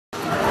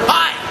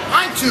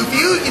to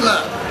the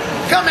Oogieloves.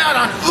 Come out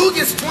on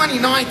August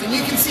 29th and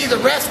you can see the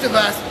rest of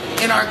us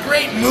in our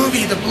great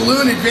movie, The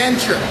Balloon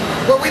Adventure,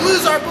 where we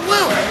lose our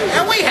balloon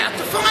and we have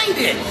to find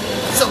it.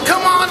 So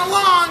come on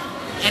along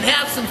and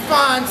have some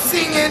fun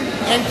singing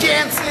and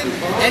dancing,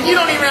 and you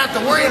don't even have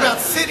to worry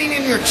about sitting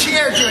in your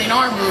chair during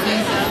our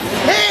movie.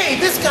 Hey,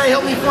 this guy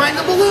helped me find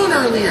the balloon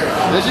earlier.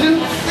 Did you?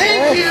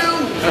 Thank you.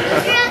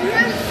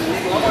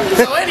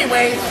 So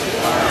anyways,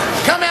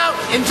 come out,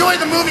 enjoy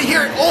the movie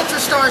here at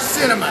Ultrastar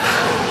Cinema,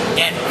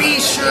 and be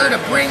sure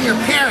to bring your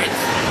parents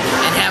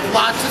and have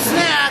lots of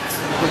snacks,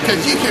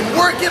 because you can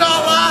work it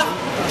all off,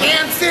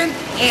 dancing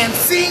and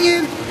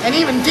singing, and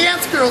even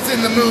dance girls in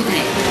the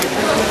movie.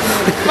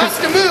 Bust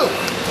a move.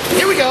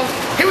 Here we go,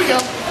 here we go,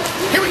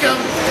 here we go.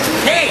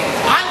 Hey,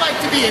 I like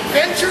to be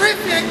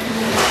adventurific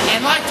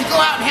and like to go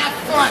out and have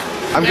fun.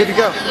 I'm good to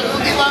go.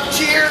 Oogieloves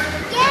cheer.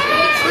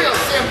 It's real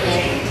simple.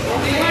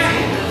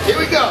 Here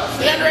we go.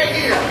 Stand right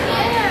here.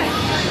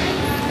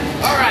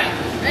 All right.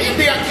 You can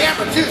be on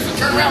camera too, so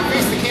turn around and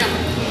face the camera.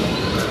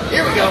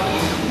 Here we go.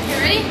 You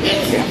ready?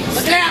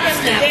 Snap,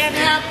 snap,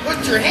 snap.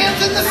 Put your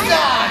hands in the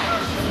sky.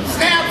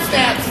 Snap,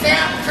 snap,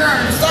 snap. Turn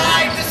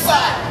side to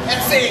side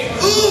and say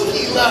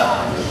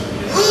Oogieloves.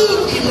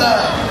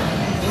 Oogieloves.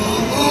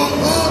 Ooh, ooh,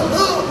 ooh,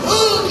 ooh,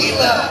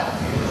 Oogieloves.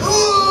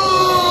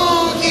 Oogieloves.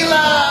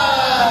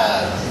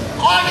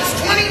 August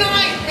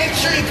 29th. Make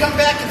sure you come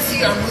back and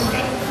see our movie.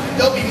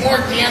 There'll be more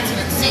dancing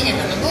and singing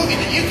in the movie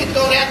that you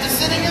don't have to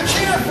sit in your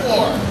chair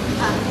for.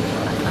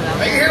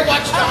 Are you here to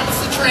watch Thomas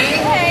the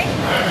Train? Hey.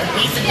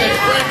 He's a good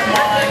friend of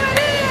mine.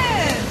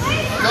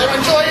 Go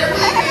enjoy your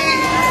movie.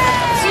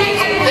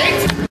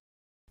 Thanks.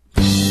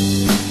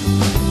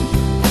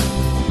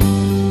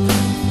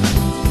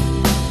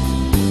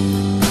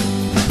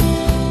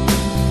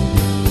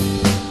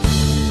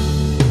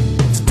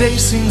 Today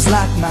seems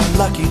like my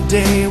lucky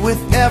day with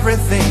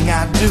everything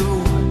I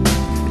do.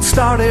 It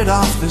started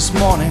off this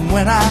morning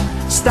when I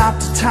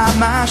stopped to tie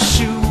my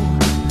shoe.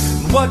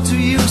 And what do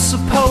you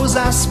suppose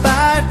I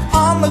spied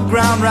on the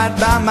ground right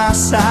by my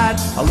side?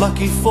 A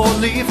lucky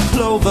four-leaf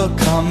clover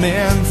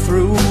coming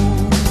through.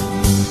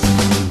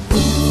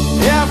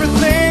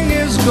 Everything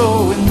is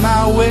going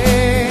my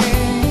way,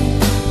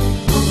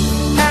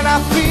 and I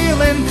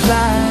feel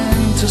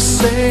inclined to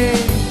say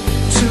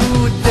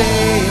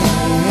today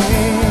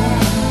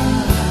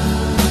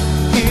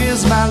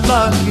is my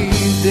lucky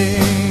day.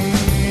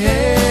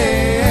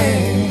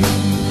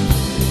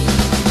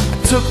 I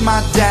took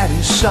my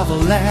daddy's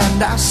shovel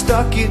and I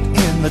stuck it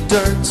in the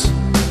dirt.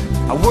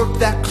 I worked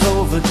that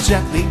clover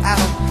gently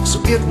out so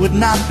it would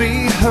not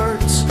be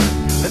hurt.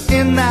 And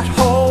in that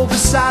hole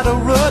beside a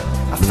root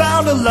I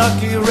found a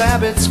lucky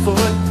rabbit's foot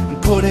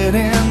and put it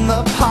in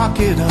the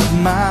pocket of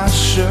my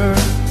shirt.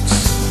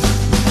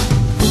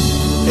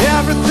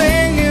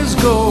 Everything is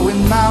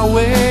going my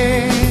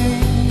way,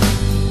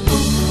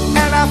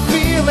 and I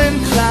feel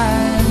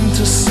inclined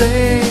to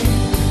say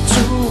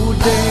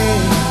today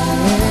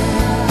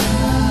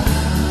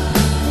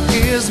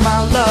is my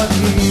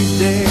lucky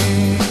day.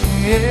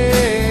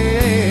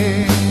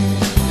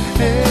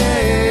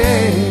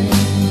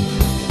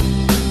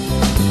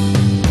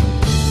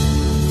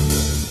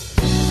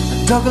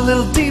 I dug a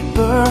little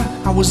deeper,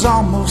 I was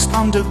almost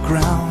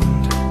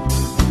underground.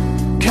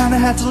 Kinda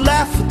had to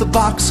laugh at the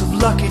box of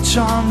Lucky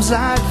Charms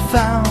I'd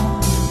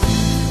found.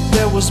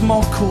 There was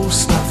more cool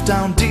stuff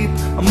down deep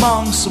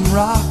among some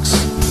rocks.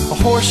 A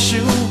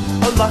horseshoe,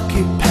 a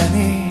lucky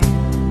penny,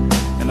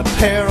 and a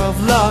pair of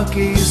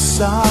lucky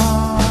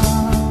socks.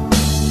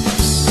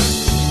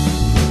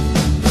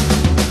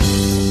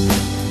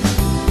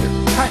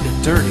 They're kinda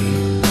dirty.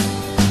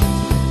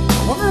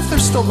 I wonder if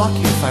they're still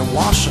lucky if I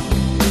wash them.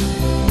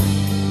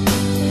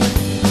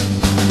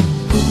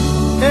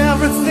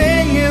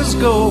 Everything is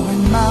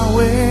going my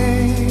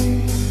way,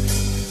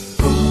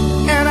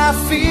 and I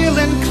feel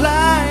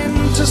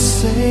inclined to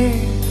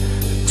say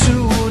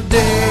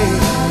today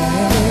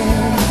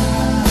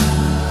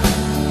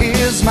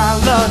is my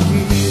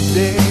lucky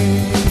day.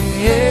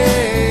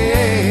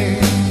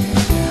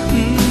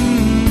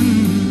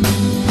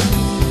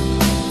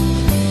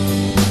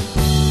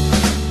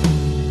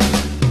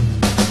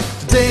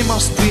 Today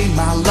must be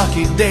my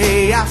lucky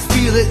day, I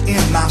feel it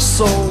in my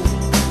soul.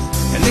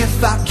 And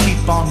if I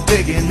keep on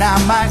digging, I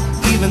might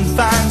even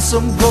find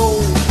some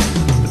gold.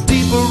 But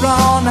deeper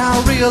on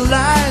I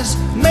realize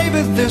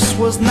maybe this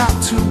was not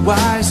too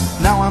wise.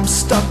 Now I'm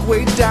stuck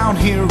way down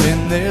here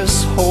in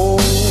this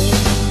hole.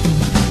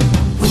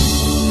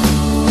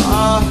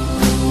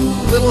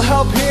 Little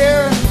help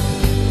here?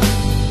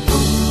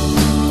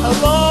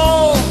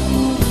 Hello?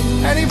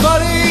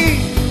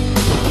 Anybody?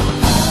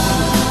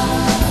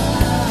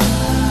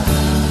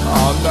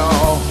 Oh no.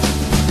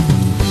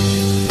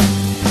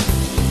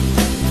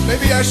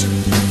 Maybe I should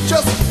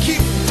just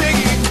keep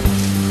digging.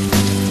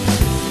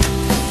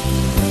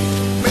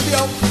 Maybe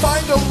I'll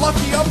find a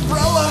lucky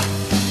umbrella.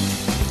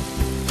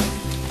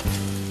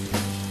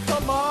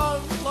 Come on,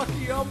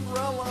 lucky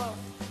umbrella.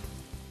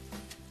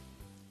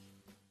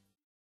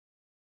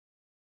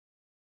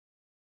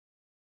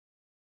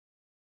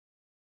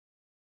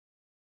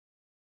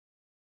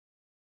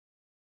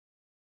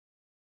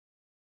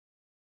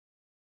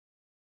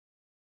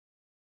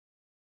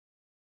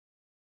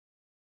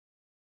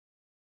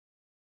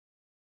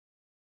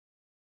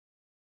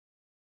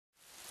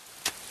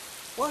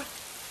 What?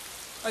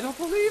 I don't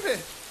believe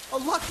it. A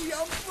lucky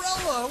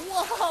umbrella.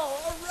 Whoa,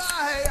 all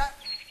right.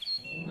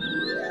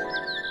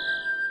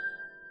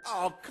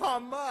 Oh,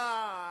 come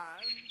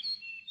on.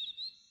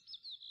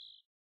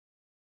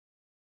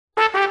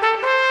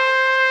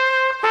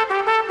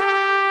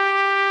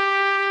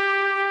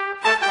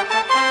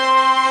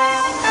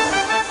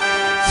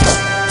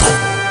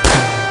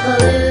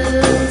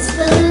 Balloons,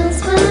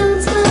 balloons,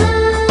 balloons,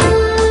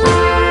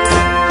 balloons.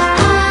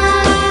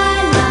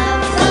 I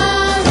love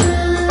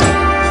balloons.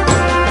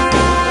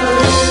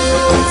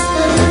 Balloons,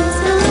 balloons,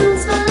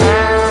 balloons,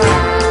 balloons.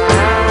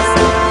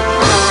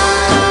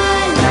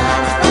 I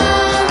love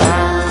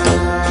balloons.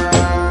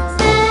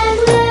 And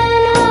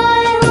when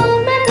I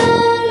hold my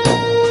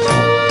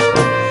balloon,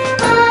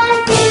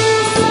 I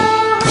feel so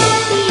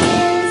happy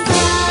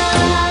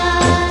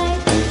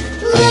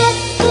inside.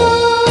 Let go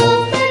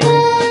of my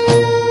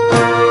balloon.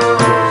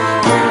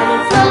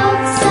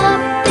 Floats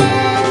up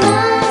in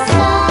the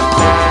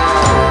sky.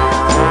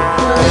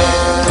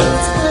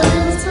 Balloons,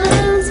 balloons,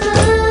 balloons,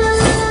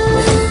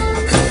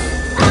 balloons.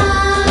 I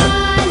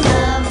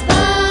love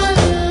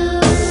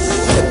balloons.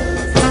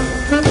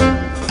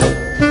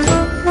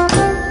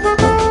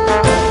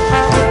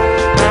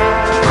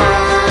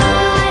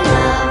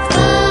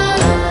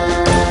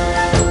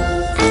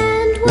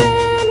 And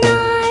when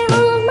I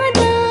hold my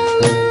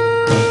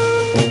balloon,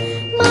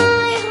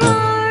 my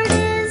heart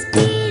is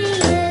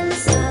beating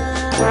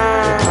inside.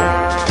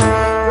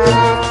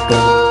 Let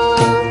go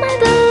of my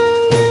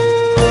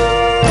balloon,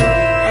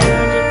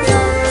 and it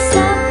floats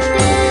up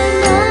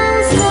in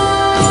the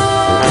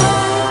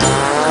sky.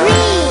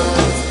 Green,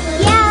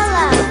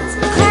 yellow,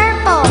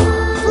 purple,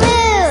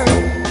 blue.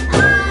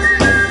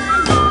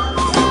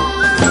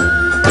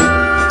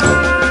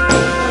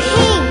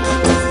 Pink,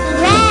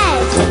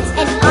 red,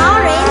 and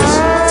orange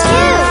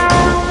too.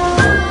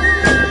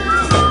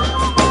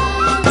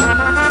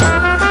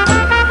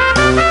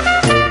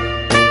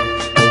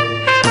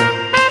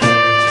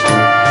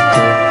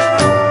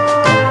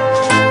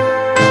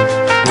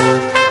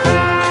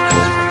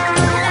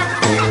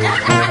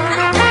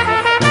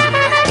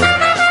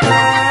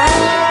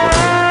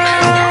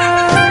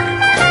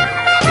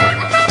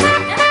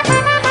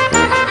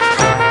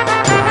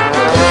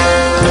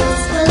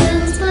 Balloons,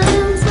 balloons,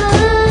 balloons,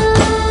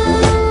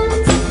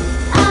 balloons.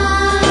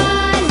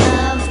 I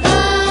love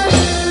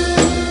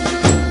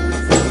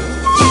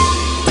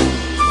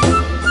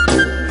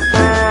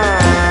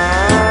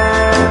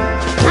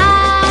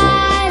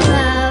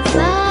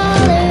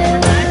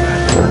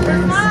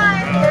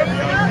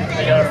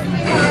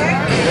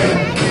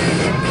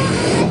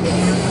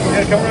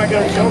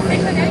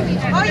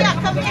Oh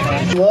yeah, come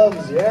here.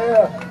 Gloves,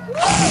 yeah.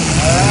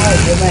 All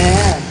right, give me a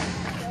hand.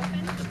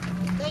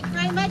 Thank you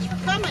very much for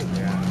coming.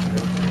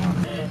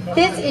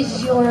 This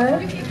is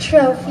your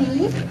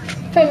trophy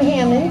from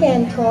Hammond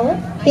Dental.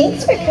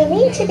 Thanks for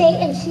coming today,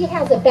 and she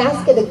has a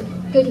basket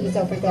of goodies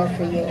over there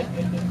for you.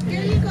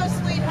 Here you go,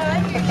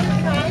 sweetheart. Here's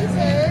your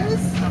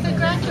prizes.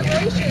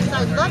 Congratulations.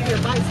 I love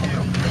your bicycle.